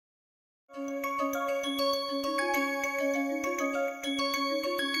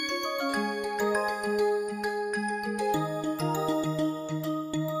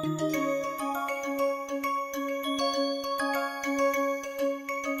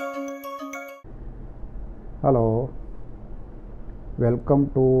Hello, welcome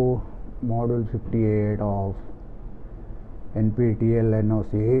to module 58 of NPTEL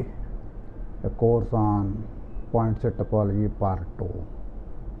NOC, a course on point set topology part 2.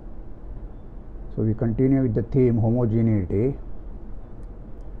 So we continue with the theme homogeneity.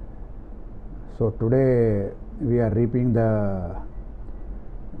 So today we are reaping the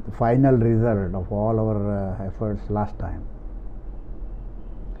final result of all our efforts last time.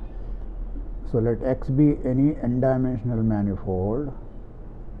 So let X be any n-dimensional manifold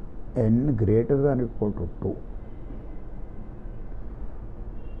n greater than or equal to 2.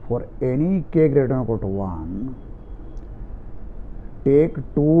 For any k greater than or equal to 1, take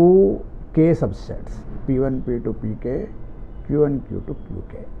two k subsets p1, p2, pk, q1, q2,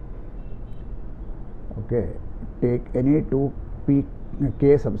 qk. Okay, take any two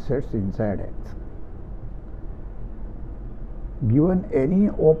k subsets inside X. Given any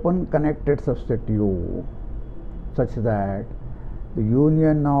open connected subset U such that the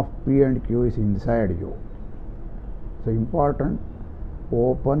union of P and Q is inside U. So important,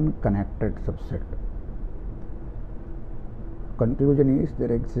 open connected subset. Conclusion is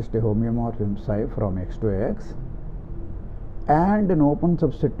there exists a homeomorphism psi from X to X and an open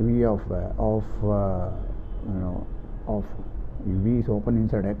subset V of V is open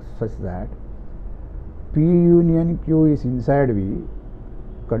inside X such that P union Q is inside V,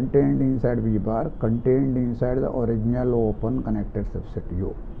 contained inside V bar, contained inside the original open connected subset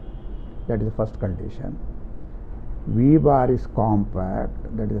U. That is the first condition. V bar is compact,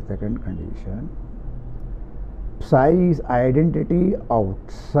 that is the second condition. Psi is identity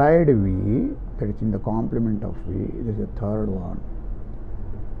outside V, that is in the complement of V. This is the third one.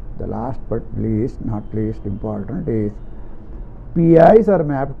 The last but not least important is Pi's are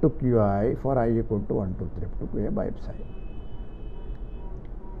mapped to Qi for I equal to 1, 2, 3 to Qa by psi.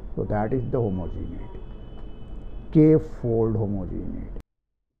 So that is the homogeneity, k-fold homogeneity.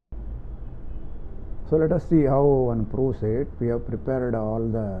 So let us see how one proves it. We have prepared all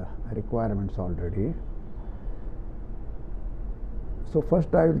the requirements already. So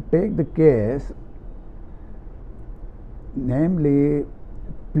first I will take the case, namely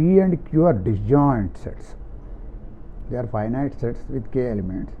P and Q are disjoint sets. They are finite sets with k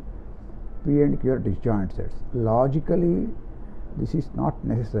elements. P and Q are disjoint sets. Logically, this is not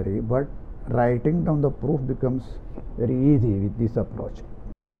necessary, but writing down the proof becomes very easy with this approach.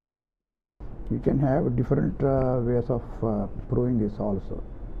 You can have different ways of proving this also.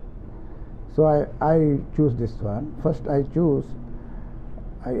 So I choose this one. First I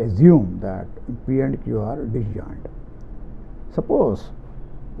assume that P and Q are disjoint. Suppose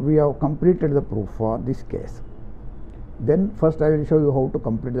we have completed the proof for this case. Then first I will show you how to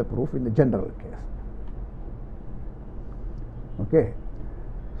complete the proof in the general case. Okay.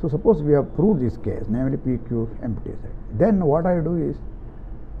 So suppose we have proved this case, namely PQ empty set. Then what I do is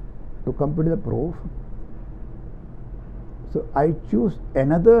to complete the proof. So I choose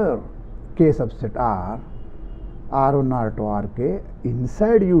another k subset R, R1, R2, Rk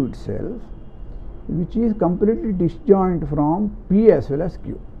inside U itself, which is completely disjoint from P as well as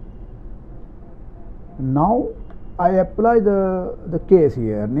Q. Now I apply the case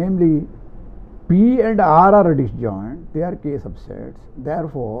here, namely P and R are disjoint, they are k subsets.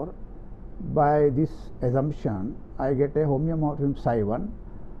 Therefore, by this assumption, I get a homeomorphism psi 1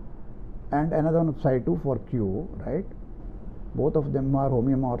 and another one psi 2 for Q, right? Both of them are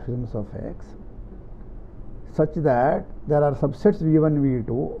homeomorphisms of X, such that there are subsets V1,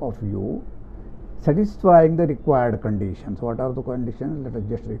 V2 of U satisfying the required conditions. What are the conditions? Let us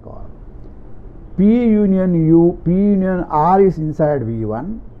just recall. P union R is inside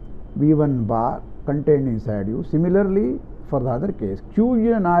V1, V1 bar contained inside U. Similarly, for the other case, Q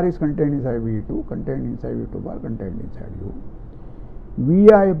union R is contained inside V2, contained inside V2 bar, contained inside U.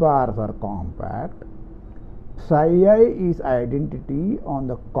 Vi bars are compact. Psi I is identity on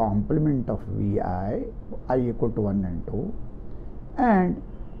the complement of Vi, I equal to 1 and 2. And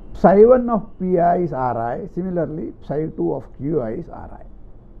psi 1 of Pi is Ri. Similarly, psi 2 of Qi is Ri.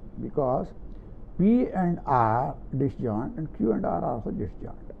 Because P and R disjoint and Q and R are also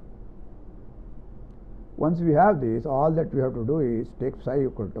disjoint. Once we have this, all that we have to do is take psi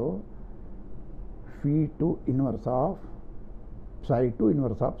equal to phi 2 inverse of psi 2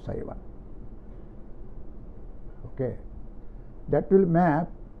 inverse of psi 1. Okay. That will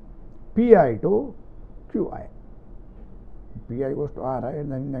map Pi to Qi. Pi goes to Ri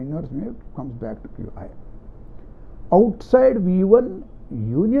and then the inverse map comes back to Qi. Outside V1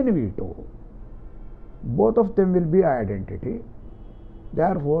 union V2, both of them will be identity.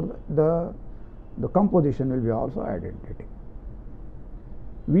 Therefore, the composition will be also identity.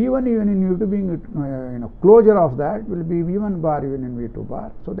 V1 even in V2 being closure of that will be V1 bar even in V2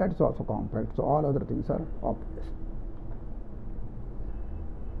 bar. So that is also compact. So all other things are obvious.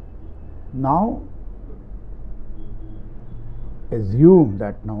 Now assume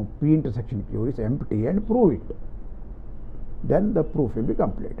that now P intersection Q is empty and prove it. Then the proof will be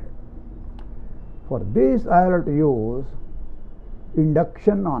completed. For this I will have to use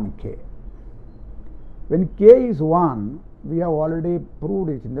induction on K. When K is 1, we have already proved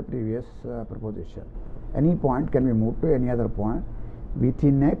it in the previous proposition. Any point can be moved to any other point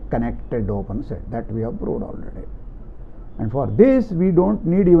within a connected open set. That we have proved already. And for this we don't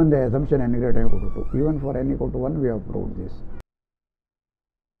need even the assumption n greater than or equal to 2. Even for n equal to 1 we have proved this.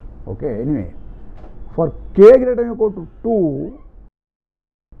 Okay, anyway, for k greater than or equal to 2,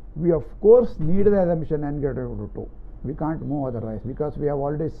 we of course need the assumption n greater than or equal to 2. We can't move otherwise, because we have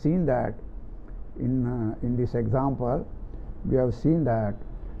already seen that in this example, we have seen that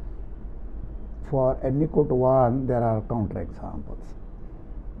for n equal to 1 there are counter examples.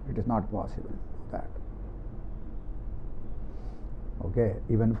 It is not possible that. Okay,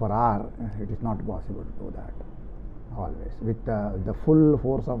 even for R it is not possible to do that always. With the full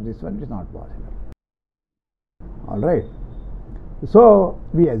force of this one, it is not possible. Alright. So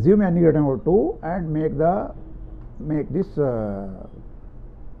we assume n greater than or 2 and make this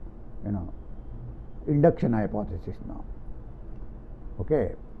induction hypothesis now.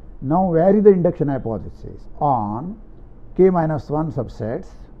 Okay. Now where is the induction hypothesis? On k minus 1 subsets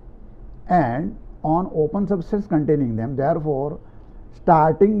and on open subsets containing them. Therefore,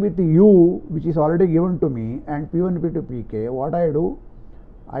 starting with u, which is already given to me, and P1, P2, Pk, what I do?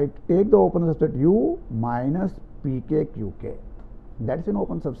 I take the open subset u minus Pk, Qk. That is an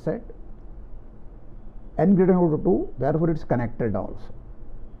open subset. N greater than or equal to 2, therefore it is connected also.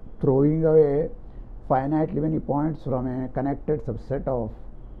 Throwing away finitely many points from a connected subset of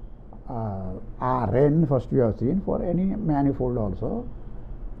Rn, first we have seen, for any manifold also,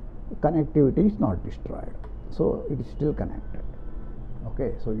 connectivity is not destroyed. So it is still connected.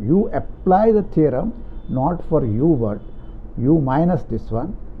 Okay, so you apply the theorem not for u but u minus this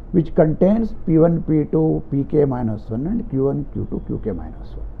one, which contains P1, P2, Pk minus 1 and Q1, Q2, Qk minus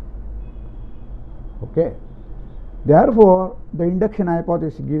 1. Okay. Therefore, the induction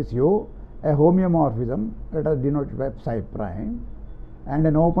hypothesis gives you a homeomorphism, let us denote it by psi prime, and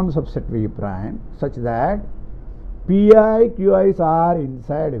an open subset V prime, such that Pi, Qi's are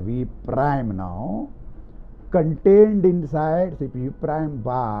inside V prime now, contained inside the P prime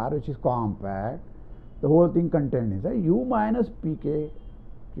bar, which is compact, the whole thing contained inside u minus Pk,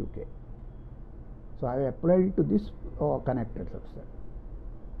 Qk. So I have applied it to this connected subset,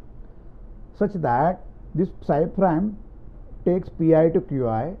 such that this psi prime takes Pi to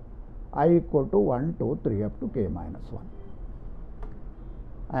Qi, I equal to 1, 2, 3 up to k minus 1.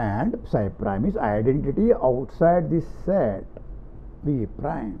 And psi prime is identity outside this set V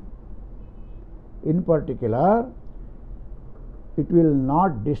prime. In particular, it will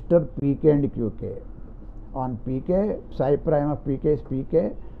not disturb Pk and Qk. On Pk, psi prime of Pk is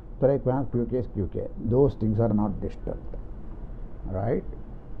Pk, psi prime of Qk is Qk. Those things are not disturbed. Right?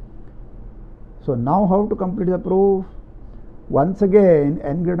 So now how to complete the proof? Once again,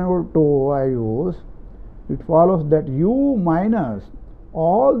 n greater than or equal to 2 I use. It follows that u minus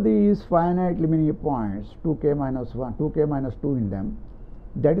all these finitely many points, 2k minus 1, 2k minus 2 in them,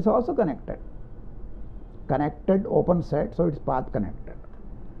 that is also connected. Connected open set, so it is path connected.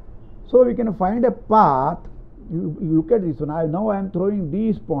 So we can find a path. You look at this one. Now I am throwing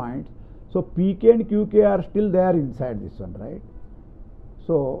these points. So Pk and Qk are still there inside this one, right?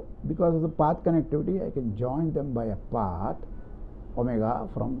 So because of the path connectivity, I can join them by a path omega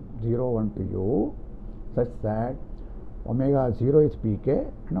from 0, 1 to u, such that omega 0 is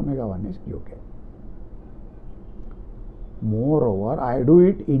Pk and omega 1 is Qk. Moreover, I do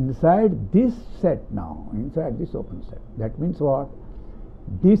it inside this set now, inside this open set. That means what?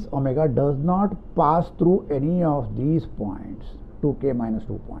 This omega does not pass through any of these points, 2k minus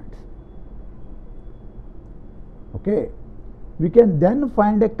 2 points. Okay. We can then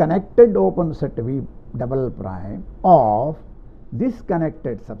find a connected open set V double prime of this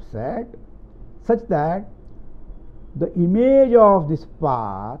connected subset, such that the image of this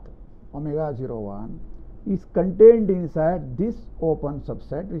path omega 0, 1 is contained inside this open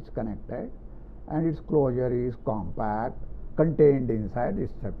subset which is connected, and its closure is compact, contained inside this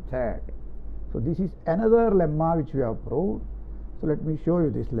subset. So this is another lemma which we have proved. So let me show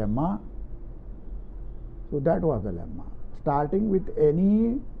you this lemma. So that was the lemma. Starting with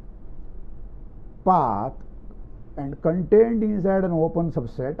any path and contained inside an open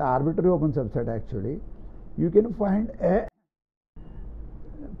subset, arbitrary open subset actually, you can find a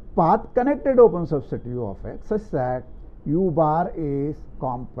path connected open subset U of X such that U bar is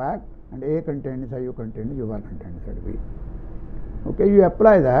compact and A contained inside U contained U bar contained inside B. Okay, you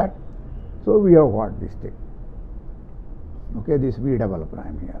apply that, so we have got this thing. Okay, this V double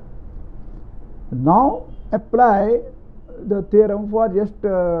prime here. Now apply the theorem for just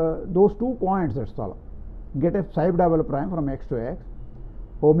those 2 points, that's all. Get a psi double prime from X to X,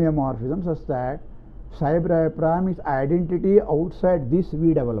 homeomorphism such that psi prime is identity outside this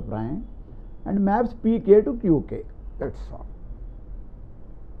V double prime and maps Pk to Qk. That's all.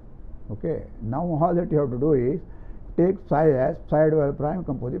 Okay, now all that you have to do is take psi as psi double prime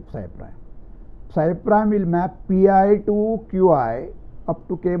composite psi prime. Psi prime will map Pi to Qi up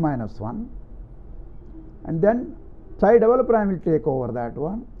to k minus 1, and then psi double prime will take over that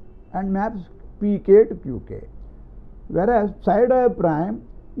one and maps Pk to Qk. Whereas psi double prime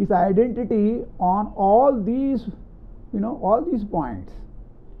is identity on all these, all these points.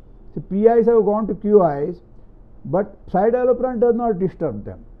 So Pi's have gone to Qi's, but psi double prime does not disturb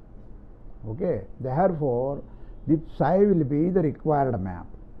them. Okay, therefore the psi will be the required map.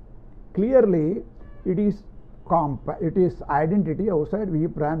 Clearly, it is identity outside V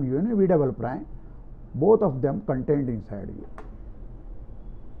prime U and V double prime, both of them contained inside U.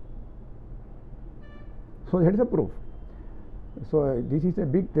 So that is a proof. So this is a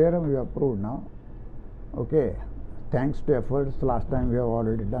big theorem we have proved now. Okay, thanks to efforts. Last time we have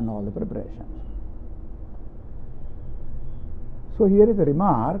already done all the preparations. So here is a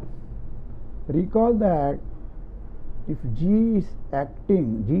remark. Recall that if G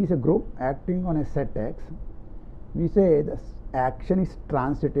is a group acting on a set X, we say the action is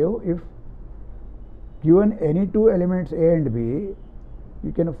transitive if given any 2 elements A and B,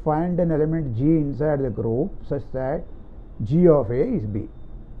 you can find an element G inside the group such that G of A is B.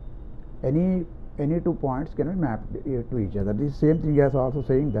 Any 2 points can be mapped to each other. This same thing as also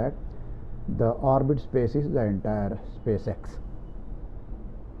saying that the orbit space is the entire space X.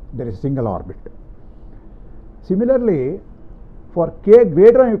 There is a single orbit. Similarly, for k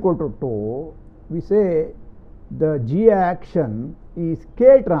greater than or equal to 2, we say the G action is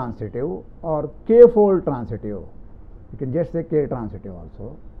k transitive or k fold transitive. You can just say k transitive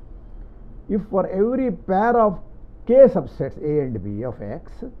also. If for every pair of k subsets A and B of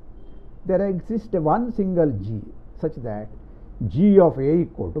X, there exists one single G such that G of A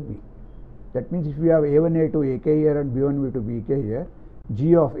equal to B. That means if we have A1, A2, AK here and B1, B2, BK here,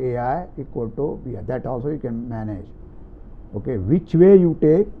 G of AI equal to B. That also you can manage. Okay, which way you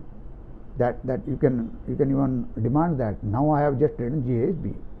take, that you can even demand that. Now I have just written G is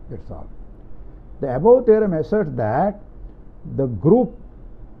B. That's all. The above theorem asserts that the group,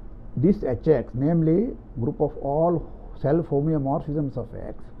 this Hx, namely group of all self homeomorphisms of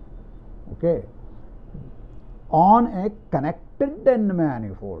X, okay, on a connected n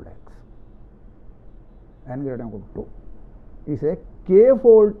manifold X, n greater than or equal to 2, is a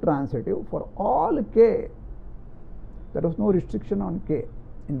k-fold transitive for all k. There was no restriction on k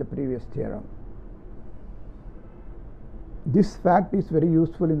in the previous theorem. This fact is very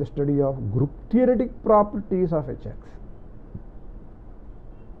useful in the study of group theoretic properties of Hx.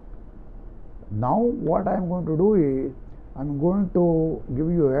 Now what I am going to do is, I am going to give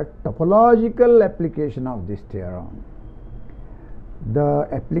you a topological application of this theorem. The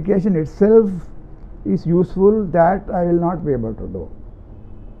application itself is useful, that I will not be able to do.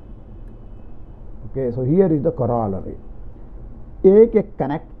 Okay, so here is the corollary. Take a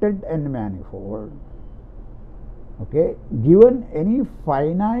connected n manifold, okay, given any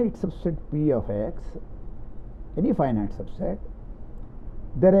finite subset P of X, any finite subset,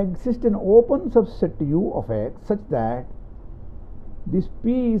 there exists an open subset U of X such that this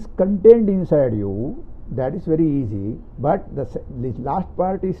P is contained inside U. That is very easy, but this last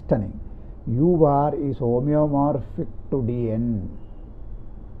part is stunning. U bar is homeomorphic to Dn,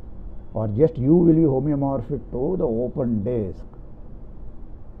 or just U will be homeomorphic to the open disk.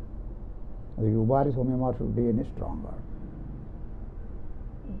 The U bar is homeomorphic to Dn is stronger.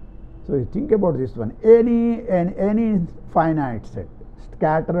 So you think about this one. Any finite set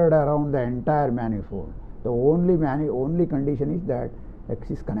scattered around the entire manifold. The only condition is that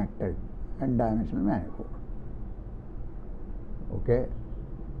X is connected, n-dimensional manifold. Okay.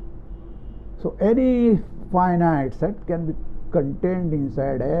 So any finite set can be contained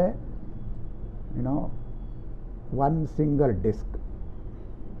inside a one single disk,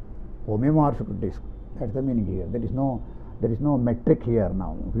 homeomorphic disk. That's the meaning here. There is no metric here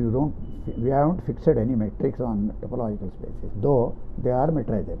now. We haven't fixed any metrics on topological spaces, though they are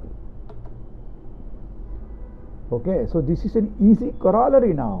metrizable. Okay, so this is an easy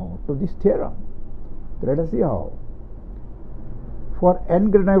corollary now to this theorem. Let us see how. For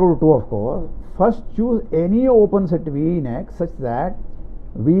n greater than or equal to 2, of course, first choose any open set V in X such that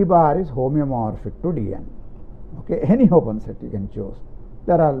V bar is homeomorphic to Dn. Okay, any open set you can choose.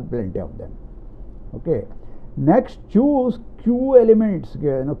 There are plenty of them. Okay. Next, choose Q elements,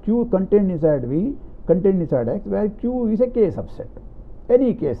 Q contained inside V, contained inside X, where Q is a K subset.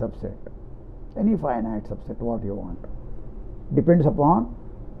 Any K subset, any finite subset, what you want. Depends upon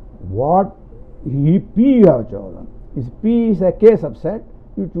what P you have chosen. If P is a K subset,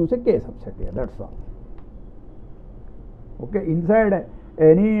 you choose a K subset here, that's all. Okay, inside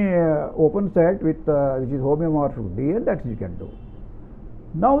any open set with which is homeomorphic to Dn, that you can do.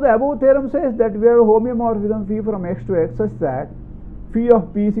 Now the above theorem says that we have a homeomorphism phi from X to X such that phi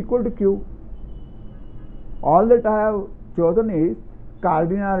of P is equal to Q. All that I have chosen is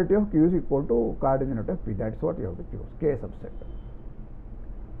cardinality of Q is equal to cardinality of P. That's what you have to choose, K subset.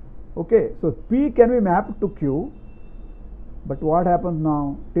 Okay, so P can be mapped to Q, but what happens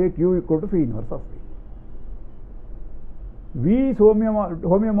now? Take Q equal to phi inverse of V. V is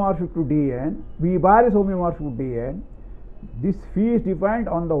homeomorphic to Dn, V bar is homeomorphic to Dn. This phi is defined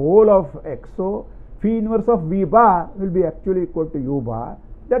on the whole of X, so phi inverse of V bar will be actually equal to U bar.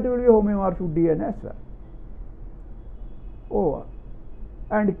 That will be homeomorphic to Dn as well. Over.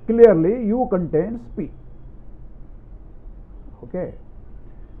 And clearly U contains P. Okay.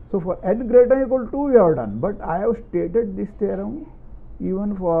 So for n greater than or equal to 2 we have done, but I have stated this theorem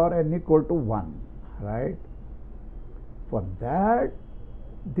even for n equal to 1, right? For that,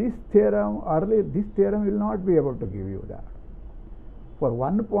 this theorem will not be able to give you that. For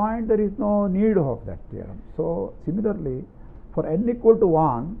one point, there is no need of that theorem. So similarly, for n equal to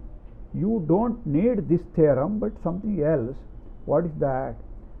 1, you don't need this theorem, but something else. What is that?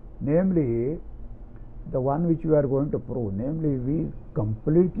 Namely, the one which we are going to prove. Namely, we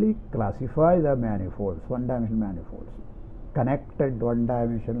completely classify the manifolds, one-dimensional manifolds, connected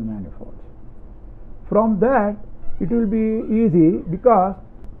one-dimensional manifolds. From that, it will be easy because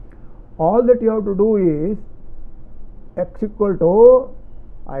all that you have to do is X equal to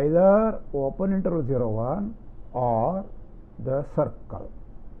either open interval 0, 1 or the circle.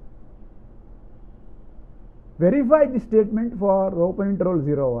 Verify this statement for open interval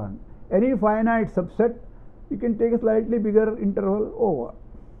 0, 1. Any finite subset, you can take a slightly bigger interval over,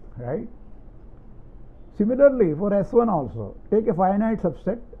 right? Similarly, for S1 also, take a finite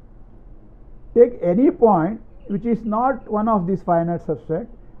subset, take any point which is not one of these finite subset.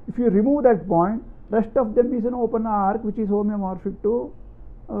 If you remove that point, rest of them is an open arc which is homeomorphic to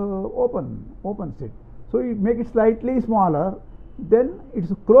open set. So you make it slightly smaller, then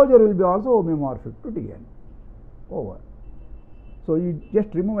its closure will be also homeomorphic to Dn over. So you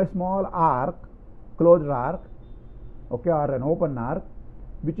just remove a small arc, closed arc, okay, or an open arc,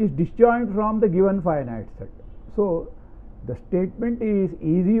 which is disjoint from the given finite set. So the statement is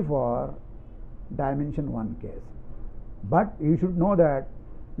easy for dimension 1 case, but you should know that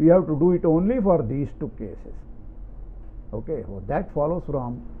we have to do it only for these two cases. Okay, so that follows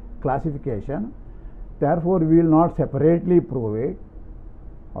from classification. Therefore, we will not separately prove it.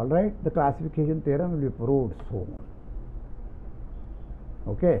 All right, the classification theorem will be proved soon.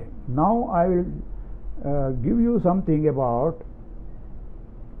 Okay, now I will give you something about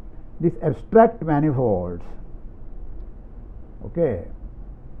this abstract manifolds. Okay,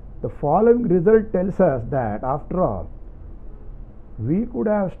 the following result tells us that after all, we could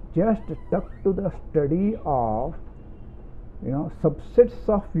have just stuck to the study of subsets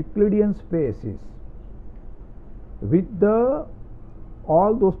of Euclidean spaces with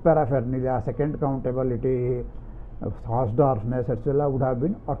all those paraphernalia, second countability, Hausdorffness, etc. would have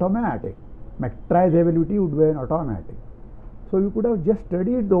been automatic. Metrizability would be an automatic. So you could have just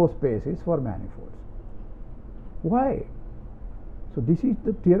studied those spaces for manifolds. Why? So this is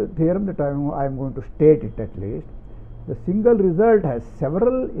the theorem that I am going to state it at least. The single result has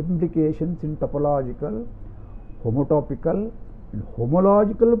several implications in topological, homotopical, and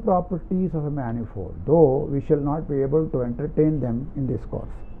homological properties of a manifold, though we shall not be able to entertain them in this course.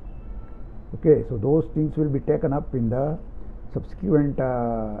 Okay, so those things will be taken up in the subsequent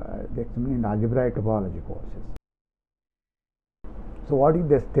in algebraic topology courses. So what is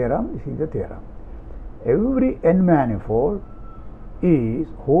this theorem? This is the theorem. Every n manifold is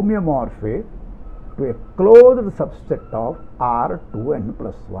homeomorphic to a closed subset of R2n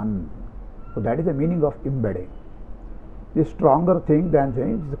plus 1. So that is the meaning of embedding. The stronger thing than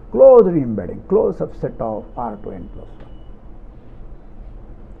saying it is a closed embedding, closed subset of R2n plus 1.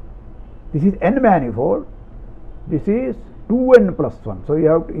 This is n manifold, this is 2n plus 1. So you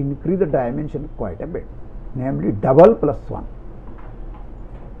have to increase the dimension quite a bit, namely double plus 1.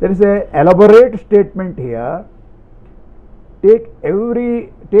 There is an elaborate statement here take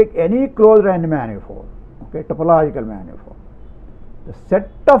any closed N manifold, okay, topological manifold, the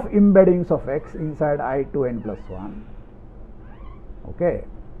set of embeddings of X inside I to N plus 1, okay,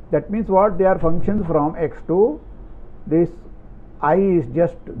 that means what? They are functions from X to this I is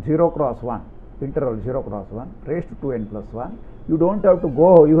just 0 cross 1, interval 0 cross 1 raised to 2n plus 1. You don't have to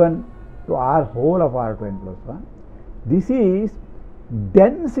go even to R whole of R to n plus 1. This is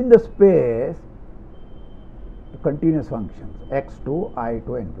dense in the space continuous functions X to I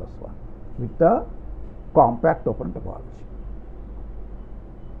to n plus 1 with the compact open topology.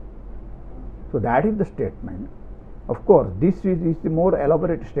 So that is the statement. Of course, this is the more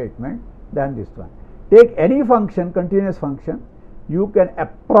elaborate statement than this one. Take any function, continuous function, you can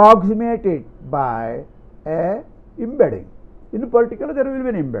approximate it by a embedding. In particular, there will be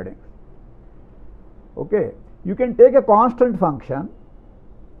an embedding. Okay, you can take a constant function,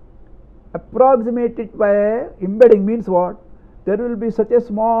 approximate it by a embedding means what? There will be such a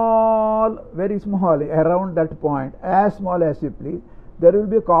small, very small around that point, as small as you please, there will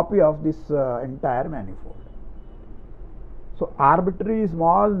be a copy of this entire manifold. So arbitrary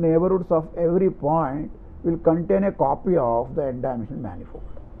small neighborhoods of every point will contain a copy of the n-dimensional manifold.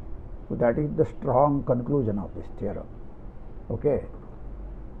 So that is the strong conclusion of this theorem. Okay,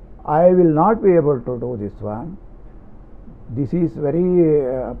 I will not be able to do this one. This is very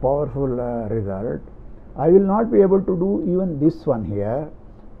powerful result. I will not be able to do even this one here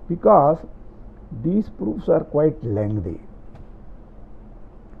because these proofs are quite lengthy.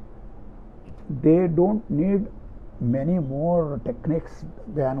 They don't need many more techniques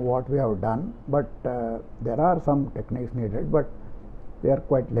than what we have done, but there are some techniques needed, but they are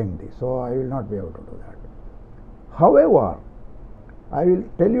quite lengthy, so I will not be able to do that. However, I will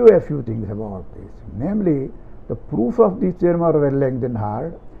tell you a few things about this. Namely, the proofs of this theorem are very lengthy and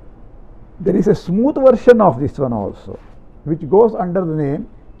hard. There is a smooth version of this one also, which goes under the name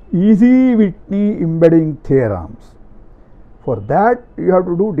Easy-Whitney embedding theorems. For that, you have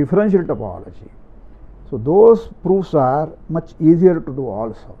to do differential topology. So those proofs are much easier to do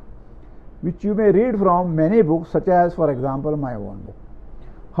also, which you may read from many books, such as, for example, my own book.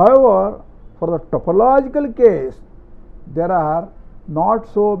 However, for the topological case, there are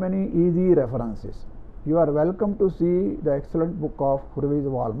not so many easy references. You are welcome to see the excellent book of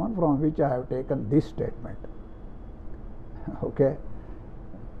Hurwitz-Wallman, from which I have taken this statement. Okay.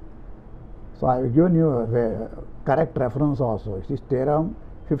 So I have given you a correct reference also. It is theorem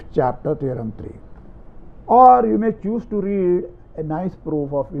 5th chapter, theorem 3. Or you may choose to read a nice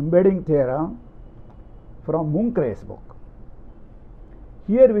proof of embedding theorem from Munckre's book.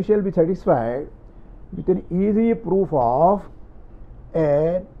 Here we shall be satisfied with an easy proof of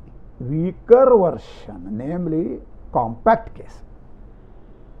a weaker version, namely compact case.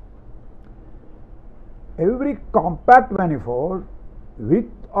 Every compact manifold with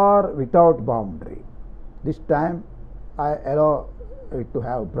or without boundary, this time I allow it to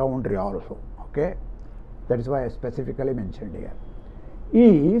have boundary also, okay, that is why I specifically mentioned here,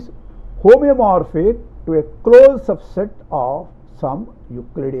 is homeomorphic to a closed subset of some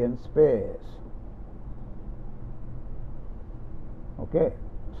Euclidean space. Okay,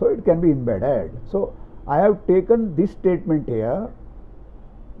 so it can be embedded. So I have taken this statement here,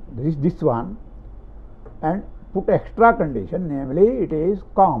 this one, and put extra condition, namely it is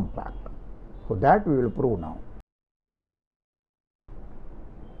compact. So that we will prove now.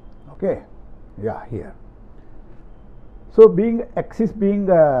 Okay, yeah, here. So being X is being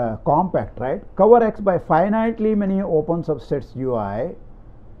compact, right? Cover X by finitely many open subsets Ui,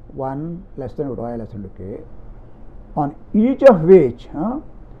 1 less than equal to I less than equal to k, on each of which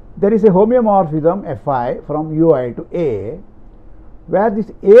there is a homeomorphism Fi from Ui to A, where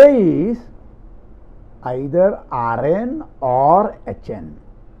this A is either Rn or Hn.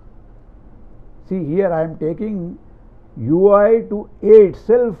 See, here I am taking Ui to A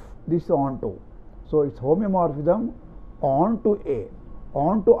itself, this onto. So its homeomorphism onto A,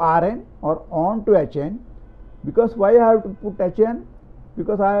 onto Rn or onto Hn. Because why I have to put Hn?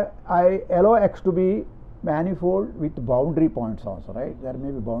 Because I allow X to be manifold with boundary points also, right? There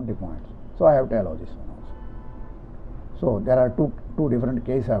may be boundary points. So I have to allow this one also. So there are two different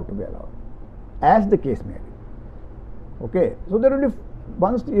cases have to be allowed, as the case may be. Okay, so there will be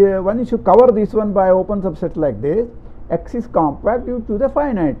once you cover this one by open subset like this, X is compact, you choose a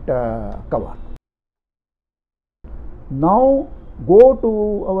finite cover. Now go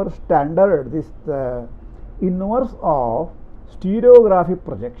to our standard, this inverse of stereographic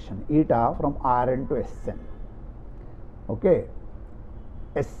projection eta from Rn to Sn. Okay,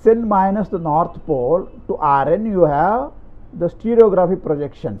 Sn minus the north pole to Rn, you have the stereographic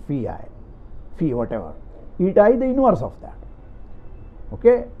projection phi I, phi whatever. Eta is the inverse of that.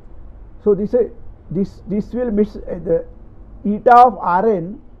 Okay, so this will miss the eta of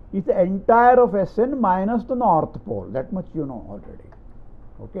Rn is the entire of Sn minus the north pole. That much you know already.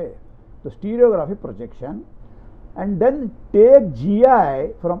 Okay, the stereographic projection, and then take Gi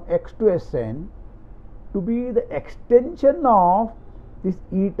from X to Sn to be the extension of this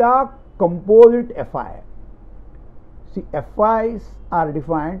eta composite Fi. See, Fi's are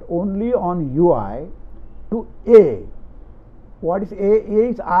defined only on Ui to A. What is A? A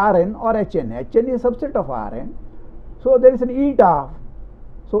is Rn or Hn. Hn is a subset of Rn. So there is an eta.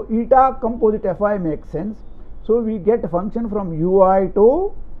 So eta composite Fi makes sense. So we get a function from Ui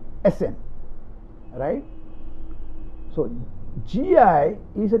to Sn, right? So Gi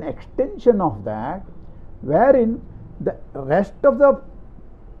is an extension of that, wherein the rest of the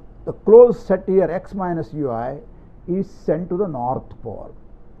closed set here, x minus Ui, is sent to the north pole.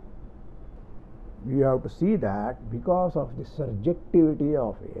 You have to see that because of the surjectivity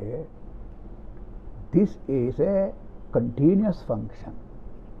of A, this is a continuous function.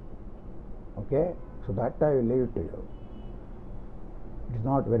 Okay, so that I will leave it to you. It is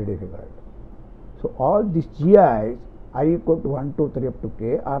not very difficult. So all these Gi's I equal to 1, 2, 3 up to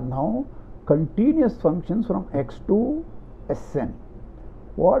k are now continuous functions from x to Sn.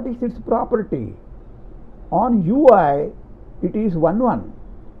 What is its property? On Ui it is 1, 1.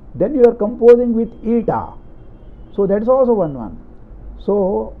 Then you are composing with eta. So that is also 1, 1.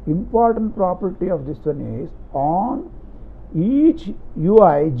 So important property of this one is on each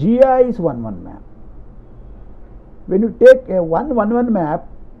Ui, Gi is 1, 1 map. When you take a 1, 1, 1 map,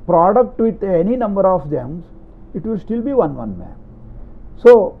 product with any number of them, it will still be 1, 1 map.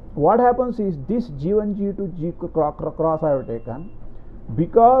 So what happens is this G1, G2, G cross I have taken.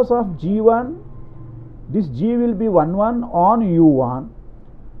 Because of G1, this G will be 1, 1 on U1.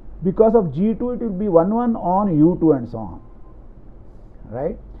 Because of G2, it will be 1, 1 on U2 and so on.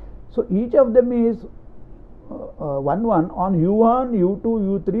 Right? So each of them is 1, 1 on U1, U2,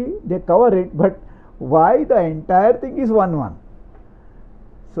 U3. They cover it, but why the entire thing is 1, 1?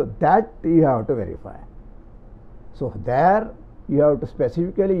 So that you have to verify. So there you have to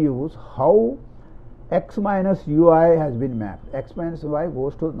specifically use how x minus Ui has been mapped. X minus Ui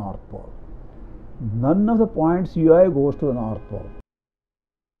goes to the north pole. None of the points Ui goes to the north pole.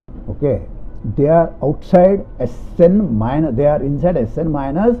 Okay, they are outside Sn minus, they are inside Sn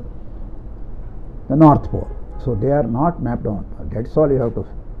minus the north pole. So they are not mapped on. That's all you have to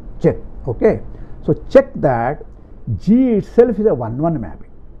check. Okay, so check that G itself is a 1, 1 mapping.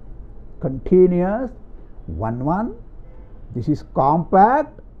 Continuous 1, 1. This is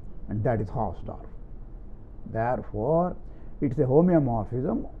compact, and that is Hausdorff. Therefore, it is a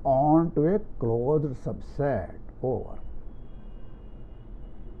homeomorphism onto a closed subset over.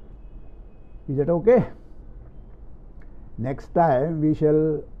 Is that okay? Next time we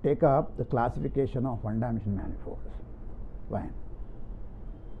shall take up the classification of one-dimensional manifolds. Fine.